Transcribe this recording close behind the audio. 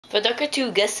For Ducker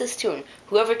 2, guess this tune.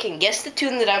 Whoever can guess the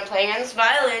tune that I'm playing on this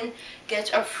violin gets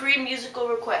a free musical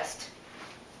request.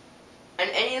 On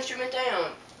any instrument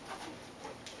I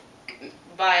own.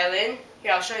 Violin.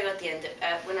 Here, I'll show you at the end,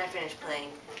 when I finish playing.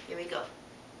 Here we go.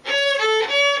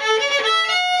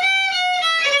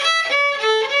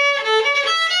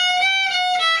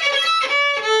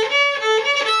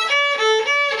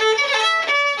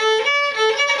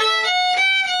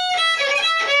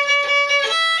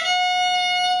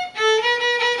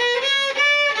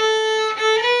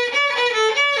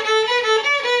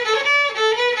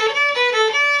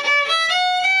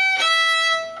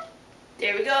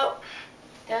 There we go.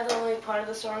 That's only part of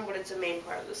the song, but it's a main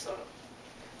part of the song.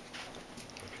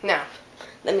 Now,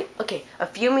 a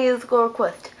few musical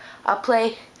requests. I'll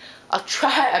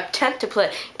attempt to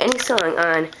play any song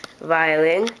on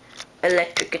violin,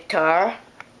 electric guitar,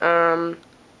 hold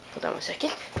on one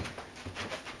second.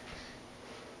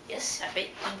 Yes, I bet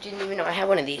you didn't even know I had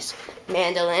one of these.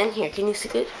 Mandolin, here, can you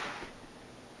see it?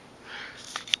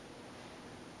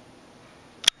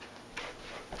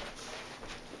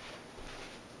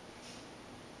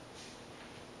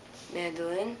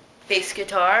 Mandolin, bass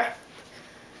guitar.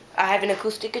 I have an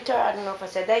acoustic guitar. I don't know if I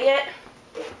said that yet.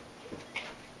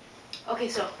 Okay,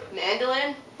 so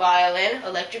mandolin, violin,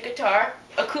 electric guitar,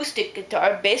 acoustic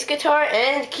guitar, bass guitar,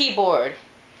 and keyboard.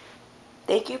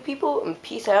 Thank you, people, and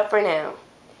peace out for now.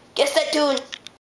 Guess that tune.